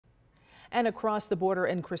and across the border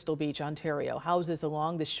in Crystal Beach, Ontario. Houses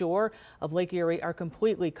along the shore of Lake Erie are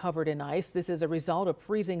completely covered in ice. This is a result of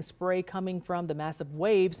freezing spray coming from the massive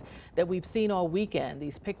waves that we've seen all weekend.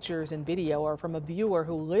 These pictures and video are from a viewer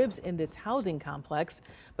who lives in this housing complex,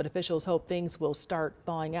 but officials hope things will start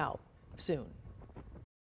thawing out soon.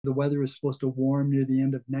 The weather is supposed to warm near the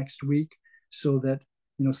end of next week so that,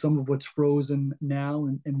 some of what's frozen now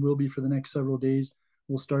and will be for the next several days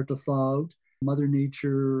will start to thaw out. Mother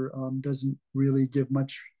Nature doesn't really give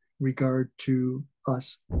much regard to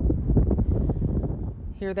us.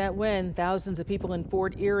 Hear that wind. Thousands of people in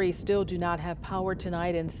Fort Erie still do not have power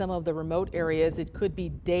tonight. In some of the remote areas, it could be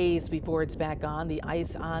days before it's back on. The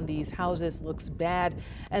ice on these houses looks bad,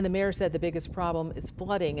 and the mayor said the biggest problem is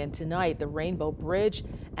flooding. And tonight, the Rainbow Bridge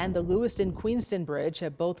and the Lewiston-Queenston Bridge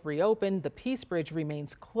have both reopened. The Peace Bridge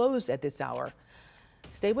remains closed at this hour.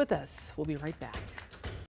 Stay with us. We'll be right back.